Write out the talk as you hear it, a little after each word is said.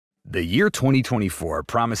The year 2024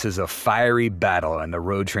 promises a fiery battle in the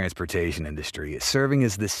road transportation industry, serving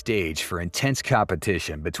as the stage for intense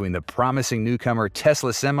competition between the promising newcomer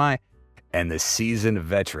Tesla Semi and the seasoned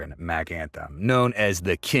veteran Mack Anthem, known as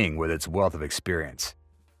the King with its wealth of experience.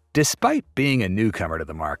 Despite being a newcomer to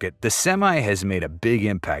the market, the Semi has made a big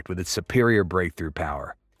impact with its superior breakthrough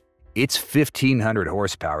power. Its 1,500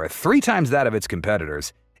 horsepower, 3 times that of its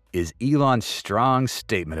competitors, is Elon's strong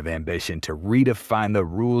statement of ambition to redefine the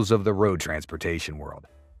rules of the road transportation world.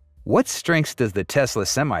 What strengths does the Tesla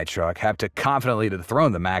semi-truck have to confidently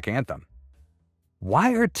dethrone the Mack Anthem?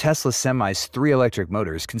 Why are Tesla Semi's 3 electric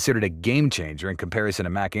motors considered a game-changer in comparison to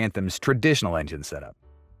Mack Anthem's traditional engine setup?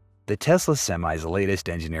 The Tesla Semi's latest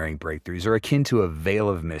engineering breakthroughs are akin to a veil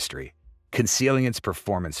of mystery, concealing its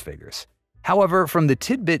performance figures. However, from the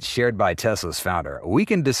tidbits shared by Tesla's founder, we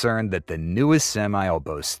can discern that the newest Semi will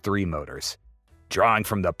boast 3 motors. Drawing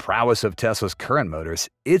from the prowess of Tesla's current motors,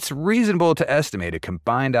 it's reasonable to estimate a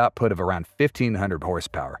combined output of around 1,500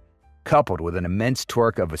 horsepower, coupled with an immense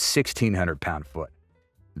torque of a 1,600 pound-foot.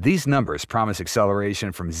 These numbers promise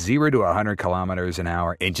acceleration from 0 to 100 kilometers an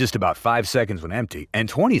hour in just about 5 seconds when empty and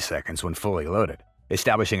 20 seconds when fully loaded,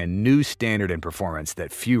 establishing a new standard in performance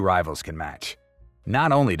that few rivals can match.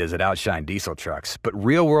 Not only does it outshine diesel trucks, but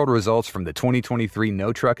real-world results from the 2023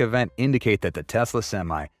 No Truck event indicate that the Tesla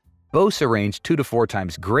Semi boasts a range 2 to 4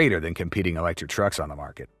 times greater than competing electric trucks on the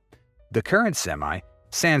market. The current Semi,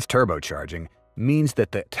 sans turbocharging, means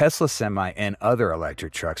that the Tesla Semi and other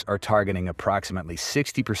electric trucks are targeting approximately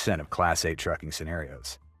 60% of Class 8 trucking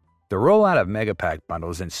scenarios. The rollout of Megapack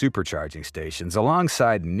bundles and supercharging stations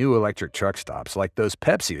alongside new electric truck stops like those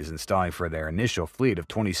Pepsi is installing for their initial fleet of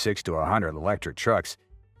 26 to 100 electric trucks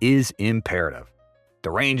is imperative.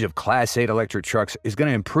 The range of Class 8 electric trucks is going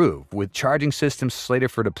to improve, with charging systems slated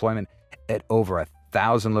for deployment at over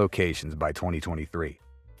 1,000 locations by 2023,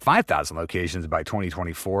 5,000 locations by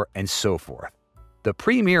 2024, and so forth. The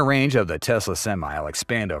premier range of the Tesla Semi will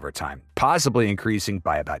expand over time, possibly increasing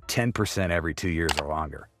by about 10% every 2 years or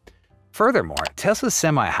longer. Furthermore, Tesla's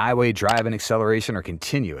semi-highway drive and acceleration are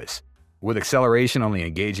continuous, with acceleration only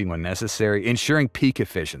engaging when necessary, ensuring peak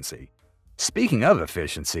efficiency. Speaking of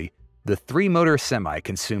efficiency, the 3-motor Semi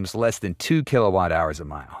consumes less than 2 kilowatt-hours a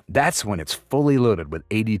mile. That's when it's fully loaded with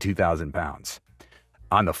 82,000 pounds.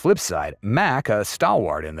 On the flip side, Mack, a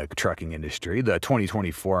stalwart in the trucking industry, the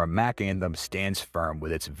 2024 Mack Anthem stands firm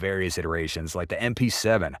with its various iterations like the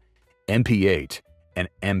MP7, MP8, and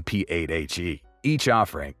MP8HE. Each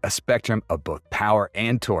offering a spectrum of both power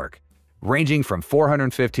and torque, ranging from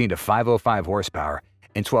 415 to 505 horsepower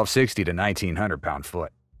and 1,260 to 1,900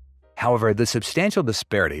 pound-foot. However, the substantial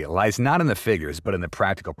disparity lies not in the figures but in the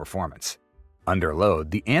practical performance. Under load,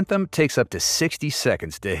 the Anthem takes up to 60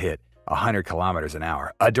 seconds to hit 100 kilometers an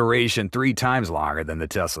hour, a duration 3 times longer than the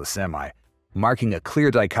Tesla Semi, marking a clear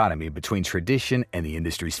dichotomy between tradition and the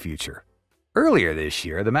industry's future. Earlier this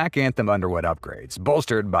year, the Mack Anthem underwent upgrades,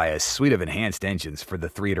 bolstered by a suite of enhanced engines for the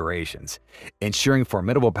 3 iterations, ensuring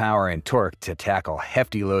formidable power and torque to tackle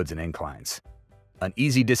hefty loads and inclines. An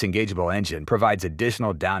easy disengageable engine provides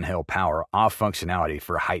additional downhill power off functionality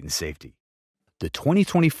for heightened safety. The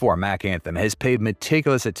 2024 Mack Anthem has paid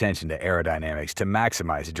meticulous attention to aerodynamics to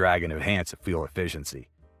maximize drag and enhance fuel efficiency,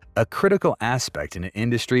 a critical aspect in an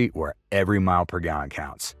industry where every mile per gallon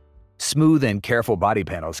counts. Smooth and careful body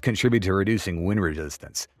panels contribute to reducing wind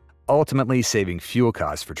resistance, ultimately saving fuel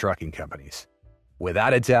costs for trucking companies.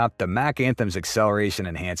 Without a doubt, the Mack Anthem's acceleration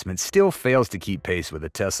enhancement still fails to keep pace with the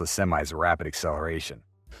Tesla Semi's rapid acceleration.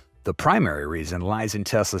 The primary reason lies in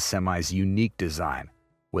Tesla Semi's unique design,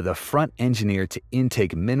 with a front engineered to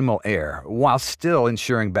intake minimal air while still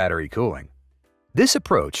ensuring battery cooling. This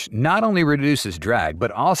approach not only reduces drag but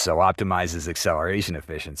also optimizes acceleration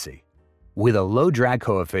efficiency. With a low drag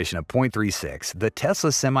coefficient of 0.36, the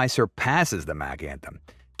Tesla Semi surpasses the Mack Anthem,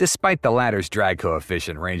 despite the latter's drag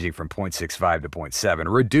coefficient ranging from 0.65 to 0.7,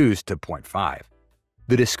 reduced to 0.5.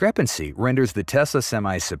 The discrepancy renders the Tesla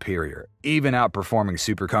Semi superior, even outperforming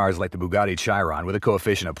supercars like the Bugatti Chiron with a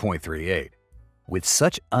coefficient of 0.38. With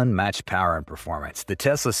such unmatched power and performance, the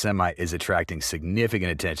Tesla Semi is attracting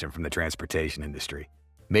significant attention from the transportation industry,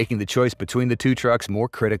 making the choice between the 2 trucks more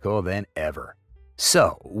critical than ever.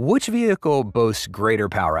 So, which vehicle boasts greater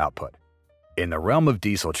power output? In the realm of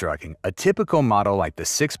diesel trucking, a typical model like the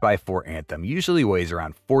 6x4 Anthem usually weighs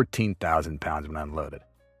around 14,000 pounds when unloaded,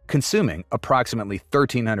 consuming approximately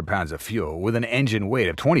 1,300 pounds of fuel with an engine weight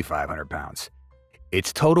of 2,500 pounds.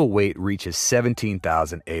 Its total weight reaches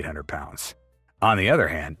 17,800 pounds. On the other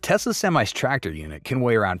hand, Tesla Semi's tractor unit can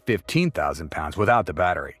weigh around 15,000 pounds without the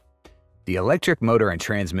battery. The electric motor and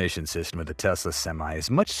transmission system of the Tesla Semi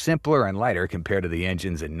is much simpler and lighter compared to the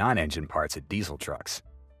engines and non-engine parts of diesel trucks.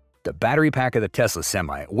 The battery pack of the Tesla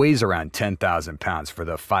Semi weighs around 10,000 pounds for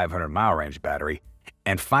the 500-mile range battery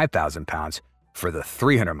and 5,000 pounds for the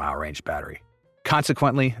 300-mile range battery.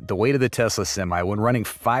 Consequently, the weight of the Tesla Semi when running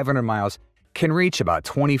 500 miles can reach about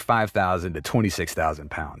 25,000 to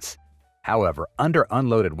 26,000 pounds. However, under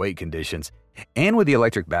unloaded weight conditions and with the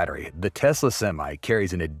electric battery, the Tesla Semi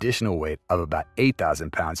carries an additional weight of about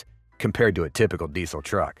 8,000 pounds compared to a typical diesel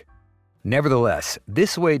truck. Nevertheless,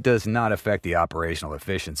 this weight does not affect the operational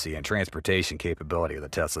efficiency and transportation capability of the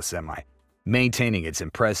Tesla Semi, maintaining its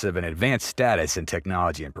impressive and advanced status in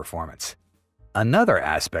technology and performance. Another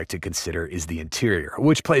aspect to consider is the interior,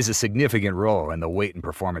 which plays a significant role in the weight and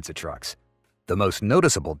performance of trucks. The most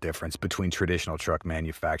noticeable difference between traditional truck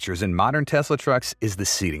manufacturers and modern Tesla trucks is the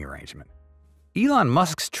seating arrangement. Elon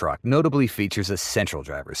Musk's truck notably features a central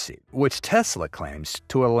driver's seat, which Tesla claims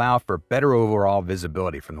to allow for better overall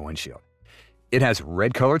visibility from the windshield. It has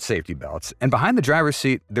red-colored safety belts, and behind the driver's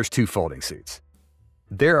seat, there's 2 folding seats.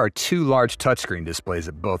 There are 2 large touchscreen displays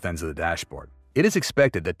at both ends of the dashboard. It is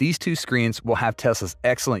expected that these 2 screens will have Tesla's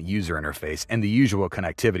excellent user interface and the usual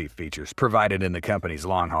connectivity features provided in the company's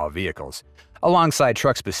long-haul vehicles, alongside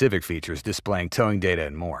truck-specific features displaying towing data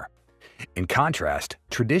and more. In contrast,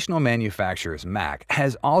 traditional manufacturers Mack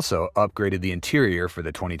has also upgraded the interior for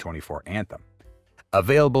the 2024 Anthem.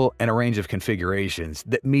 Available in a range of configurations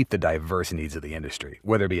that meet the diverse needs of the industry,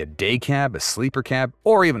 whether it be a day cab, a sleeper cab,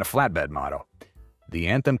 or even a flatbed model. The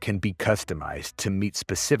Anthem can be customized to meet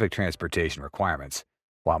specific transportation requirements,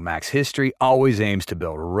 while Mack's history always aims to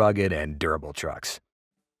build rugged and durable trucks.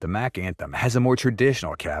 The Mack Anthem has a more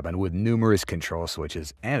traditional cabin with numerous control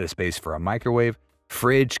switches and a space for a microwave,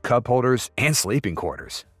 fridge, cup holders, and sleeping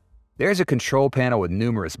quarters. There's a control panel with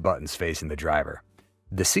numerous buttons facing the driver.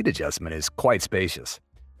 The seat adjustment is quite spacious,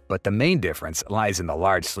 but the main difference lies in the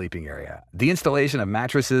large sleeping area. The installation of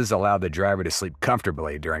mattresses allow the driver to sleep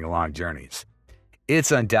comfortably during long journeys.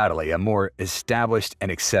 It's undoubtedly a more established and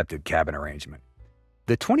accepted cabin arrangement.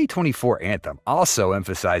 The 2024 Anthem also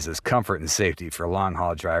emphasizes comfort and safety for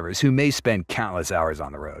long-haul drivers who may spend countless hours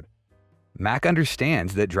on the road. Mack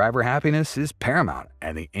understands that driver happiness is paramount,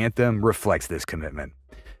 and the Anthem reflects this commitment.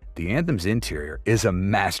 The Anthem's interior is a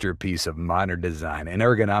masterpiece of modern design and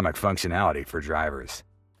ergonomic functionality for drivers.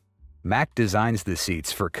 Mack designs the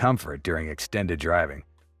seats for comfort during extended driving,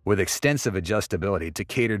 with extensive adjustability to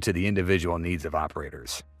cater to the individual needs of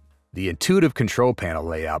operators. The intuitive control panel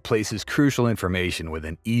layout places crucial information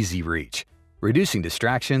within easy reach, reducing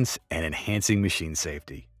distractions and enhancing machine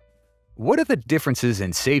safety. What are the differences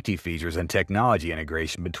in safety features and technology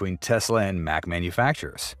integration between Tesla and Mack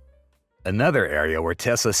manufacturers? Another area where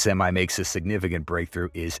Tesla Semi makes a significant breakthrough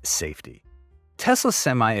is safety. Tesla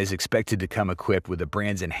Semi is expected to come equipped with the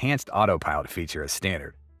brand's enhanced autopilot feature as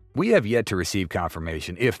standard. We have yet to receive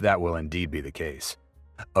confirmation if that will indeed be the case.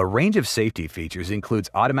 A range of safety features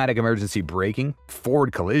includes automatic emergency braking,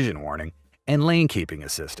 forward collision warning, and lane keeping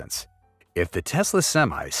assistance. If the Tesla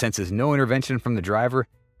Semi senses no intervention from the driver,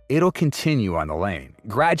 it'll continue on the lane,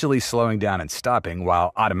 gradually slowing down and stopping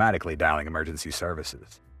while automatically dialing emergency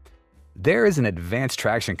services. There is an advanced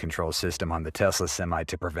traction control system on the Tesla Semi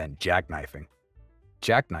to prevent jackknifing.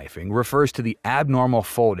 Jackknifing refers to the abnormal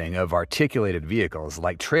folding of articulated vehicles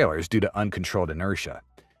like trailers due to uncontrolled inertia.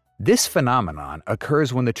 This phenomenon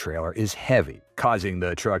occurs when the trailer is heavy, causing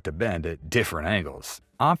the truck to bend at different angles,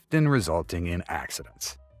 often resulting in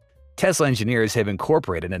accidents. Tesla engineers have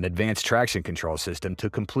incorporated an advanced traction control system to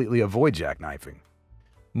completely avoid jackknifing.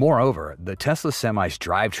 Moreover, the Tesla Semi's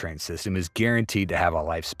drivetrain system is guaranteed to have a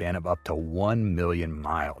lifespan of up to 1 million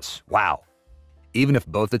miles. Wow! Even if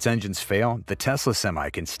both its engines fail, the Tesla Semi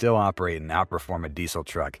can still operate and outperform a diesel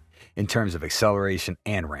truck in terms of acceleration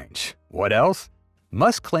and range. What else?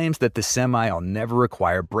 Musk claims that the Semi will never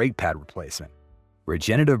require brake pad replacement.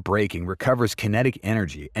 Regenerative braking recovers kinetic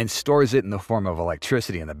energy and stores it in the form of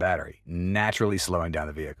electricity in the battery, naturally slowing down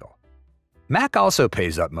the vehicle. Mack also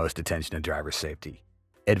pays utmost attention to driver safety.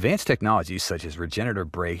 Advanced technologies such as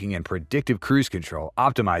regenerative braking and predictive cruise control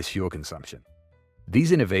optimize fuel consumption.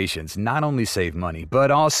 These innovations not only save money,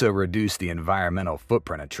 but also reduce the environmental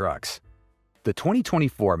footprint of trucks. The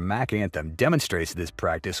 2024 Mack Anthem demonstrates this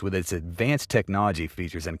practice with its advanced technology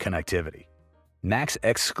features and connectivity. Mack's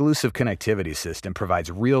exclusive connectivity system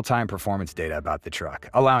provides real-time performance data about the truck,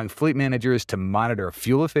 allowing fleet managers to monitor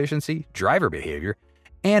fuel efficiency, driver behavior,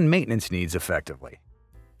 and maintenance needs effectively.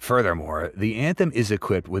 Furthermore, the Anthem is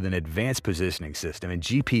equipped with an advanced positioning system and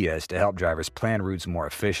GPS to help drivers plan routes more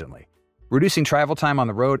efficiently, reducing travel time on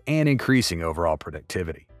the road and increasing overall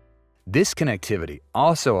productivity. This connectivity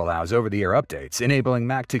also allows over-the-air updates, enabling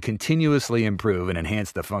Mack to continuously improve and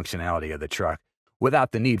enhance the functionality of the truck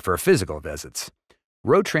without the need for physical visits.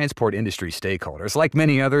 Road transport industry stakeholders, like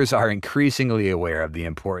many others, are increasingly aware of the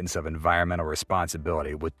importance of environmental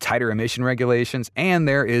responsibility with tighter emission regulations, and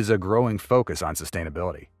there is a growing focus on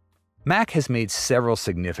sustainability. Mack has made several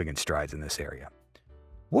significant strides in this area.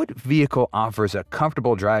 What vehicle offers a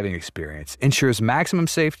comfortable driving experience, ensures maximum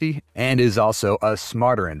safety, and is also a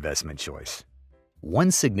smarter investment choice?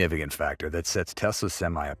 One significant factor that sets Tesla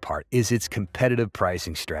Semi apart is its competitive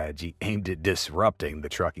pricing strategy aimed at disrupting the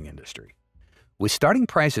trucking industry. With starting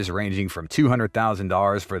prices ranging from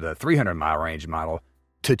 $200,000 for the 300-mile range model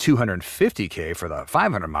to $250,000 for the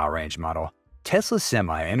 500-mile range model, Tesla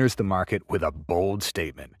Semi enters the market with a bold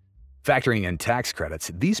statement. Factoring in tax credits,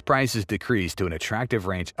 these prices decrease to an attractive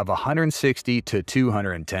range of $160,000 to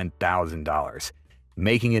 $210,000,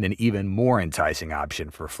 making it an even more enticing option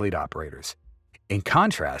for fleet operators. In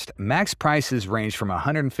contrast, Mack's prices range from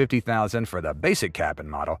 $150,000 for the basic cabin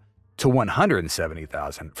model to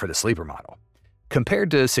 $170,000 for the sleeper model. Compared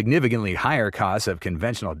to significantly higher costs of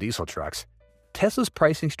conventional diesel trucks, Tesla's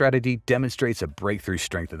pricing strategy demonstrates a breakthrough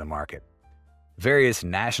strength of the market. Various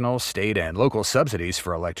national, state, and local subsidies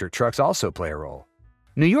for electric trucks also play a role.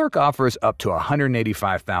 New York offers up to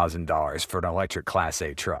 $185,000 for an electric Class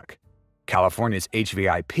A truck. California's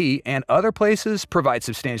HVIP and other places provide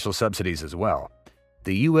substantial subsidies as well.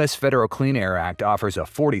 The U.S. Federal Clean Air Act offers a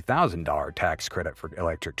 $40,000 tax credit for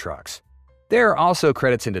electric trucks. There are also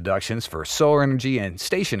credits and deductions for solar energy and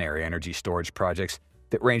stationary energy storage projects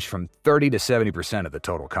that range from 30 to 70% of the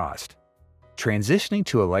total cost. Transitioning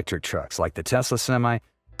to electric trucks like the Tesla Semi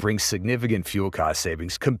brings significant fuel cost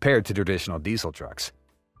savings compared to traditional diesel trucks.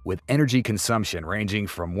 With energy consumption ranging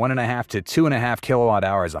from 1.5 to 2.5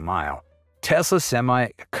 kilowatt-hours a mile, Tesla Semi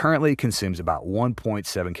currently consumes about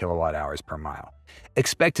 1.7 kilowatt-hours per mile,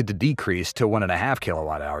 expected to decrease to 1.5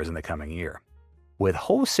 kilowatt-hours in the coming year. With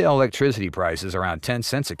wholesale electricity prices around 10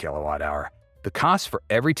 cents a kilowatt-hour, the cost for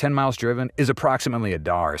every 10 miles driven is approximately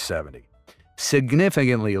 $1.70,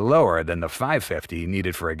 significantly lower than the $5.50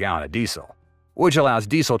 needed for a gallon of diesel, which allows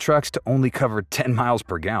diesel trucks to only cover 10 miles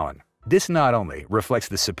per gallon. This not only reflects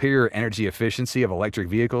the superior energy efficiency of electric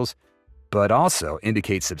vehicles, but also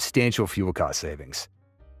indicates substantial fuel cost savings.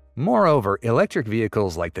 Moreover, electric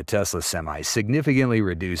vehicles like the Tesla Semi significantly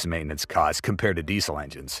reduce maintenance costs compared to diesel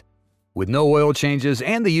engines. With no oil changes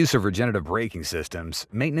and the use of regenerative braking systems,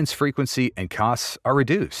 maintenance frequency and costs are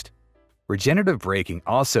reduced. Regenerative braking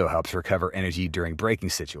also helps recover energy during braking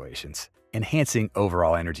situations, enhancing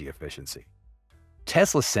overall energy efficiency.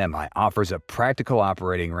 Tesla Semi offers a practical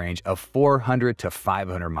operating range of 400 to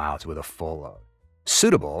 500 miles with a full load,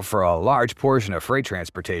 suitable for a large portion of freight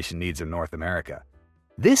transportation needs in North America.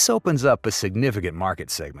 This opens up a significant market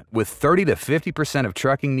segment, with 30 to 50% of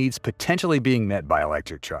trucking needs potentially being met by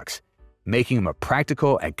electric trucks, making them a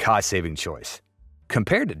practical and cost-saving choice.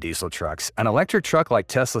 Compared to diesel trucks, an electric truck like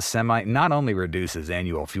Tesla Semi not only reduces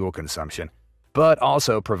annual fuel consumption, but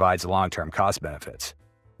also provides long-term cost benefits.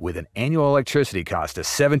 With an annual electricity cost of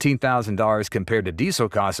 $17,000 compared to diesel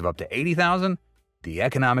costs of up to $80,000, the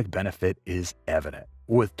economic benefit is evident,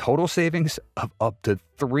 with total savings of up to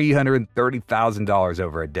 $330,000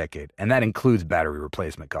 over a decade, and that includes battery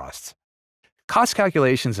replacement costs. Cost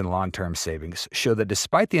calculations and long-term savings show that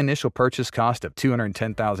despite the initial purchase cost of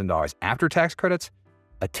 $210,000 after tax credits,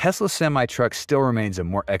 a Tesla Semi truck still remains a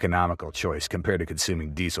more economical choice compared to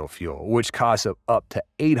consuming diesel fuel, which costs up to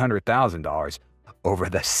 $800,000 over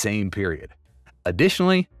the same period.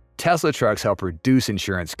 Additionally, Tesla trucks help reduce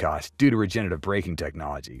insurance costs due to regenerative braking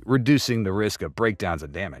technology, reducing the risk of breakdowns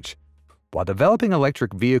and damage. While developing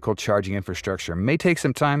electric vehicle charging infrastructure may take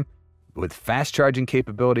some time, with fast charging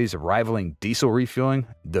capabilities rivaling diesel refueling,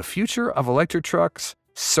 the future of electric trucks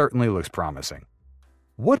certainly looks promising.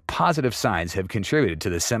 What positive signs have contributed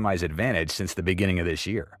to the Semi's advantage since the beginning of this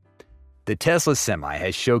year? The Tesla Semi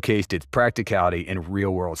has showcased its practicality in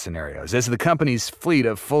real-world scenarios, as the company's fleet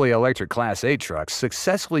of fully electric Class 8 trucks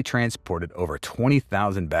successfully transported over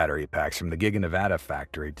 20,000 battery packs from the Giga Nevada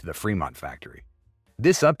factory to the Fremont factory.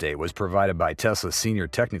 This update was provided by Tesla's Senior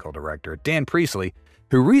Technical Director, Dan Priestley,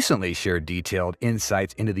 who recently shared detailed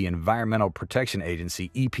insights into the Environmental Protection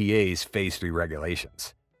Agency EPA's Phase 3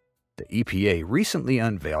 regulations. The EPA recently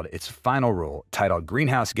unveiled its final rule titled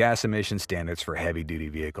Greenhouse Gas Emission Standards for Heavy-Duty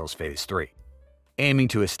Vehicles Phase 3, aiming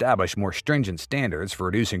to establish more stringent standards for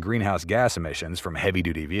reducing greenhouse gas emissions from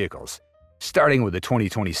heavy-duty vehicles, starting with the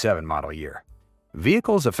 2027 model year.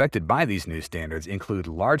 Vehicles affected by these new standards include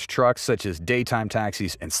large trucks such as daytime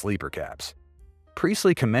taxis and sleeper cabs.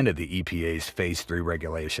 Priestley commended the EPA's Phase 3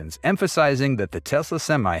 regulations, emphasizing that the Tesla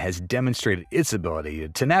Semi has demonstrated its ability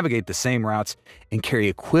to navigate the same routes and carry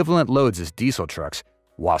equivalent loads as diesel trucks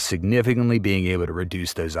while significantly being able to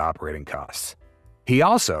reduce those operating costs. He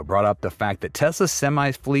also brought up the fact that Tesla's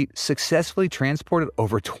Semi fleet successfully transported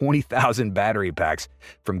over 20,000 battery packs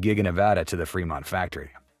from Giga Nevada to the Fremont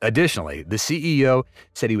factory. Additionally, the CEO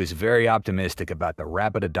said he was very optimistic about the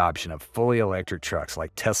rapid adoption of fully electric trucks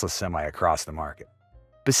like Tesla Semi across the market.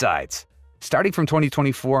 Besides, starting from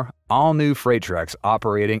 2024, all new freight trucks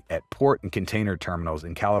operating at port and container terminals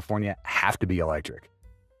in California have to be electric.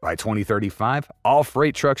 By 2035, all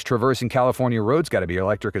freight trucks traversing California roads got to be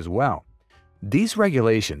electric as well. These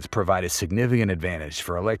regulations provide a significant advantage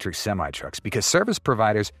for electric semi-trucks because service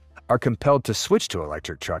providers are compelled to switch to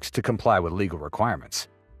electric trucks to comply with legal requirements.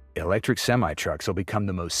 Electric semi-trucks will become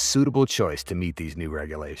the most suitable choice to meet these new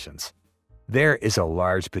regulations. There is a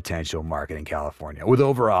large potential market in California, with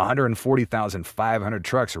over 140,500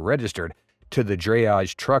 trucks registered to the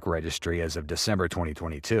Drayage Truck Registry as of December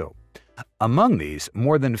 2022. Among these,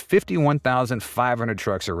 more than 51,500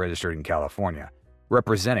 trucks are registered in California,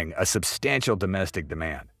 representing a substantial domestic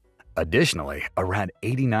demand. Additionally, around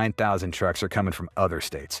 89,000 trucks are coming from other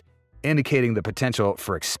states, indicating the potential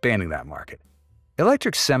for expanding that market.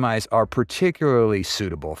 Electric semis are particularly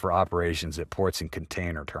suitable for operations at ports and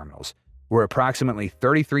container terminals, where approximately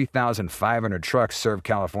 33,500 trucks serve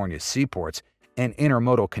California's seaports and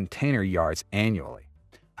intermodal container yards annually.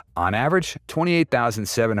 On average,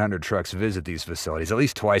 28,700 trucks visit these facilities at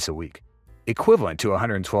least twice a week, equivalent to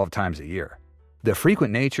 112 times a year. The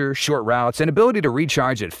frequent nature, short routes, and ability to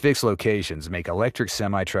recharge at fixed locations make electric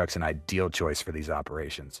semi-trucks an ideal choice for these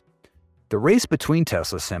operations. The race between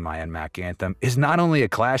Tesla Semi and Mack Anthem is not only a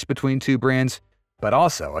clash between two brands, but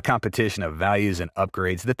also a competition of values and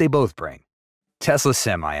upgrades that they both bring. Tesla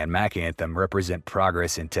Semi and Mack Anthem represent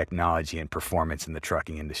progress in technology and performance in the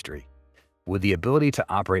trucking industry. With the ability to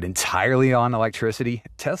operate entirely on electricity,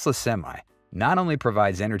 Tesla Semi not only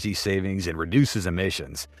provides energy savings and reduces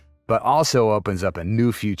emissions, but also opens up a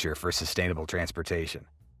new future for sustainable transportation.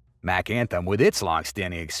 Mack Anthem, with its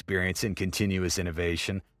long-standing experience in continuous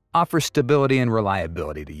innovation, offers stability and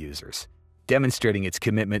reliability to users, demonstrating its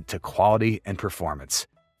commitment to quality and performance.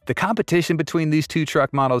 The competition between these two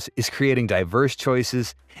truck models is creating diverse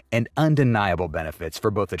choices and undeniable benefits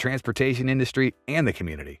for both the transportation industry and the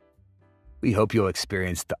community. We hope you'll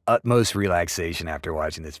experience the utmost relaxation after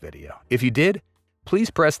watching this video. If you did, please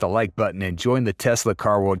press the like button and join the Tesla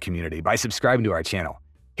Car World community by subscribing to our channel.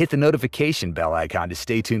 Hit the notification bell icon to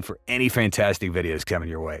stay tuned for any fantastic videos coming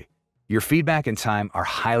your way. Your feedback and time are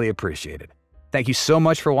highly appreciated. Thank you so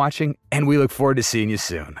much for watching, and we look forward to seeing you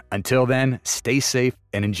soon. Until then, stay safe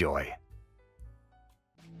and enjoy.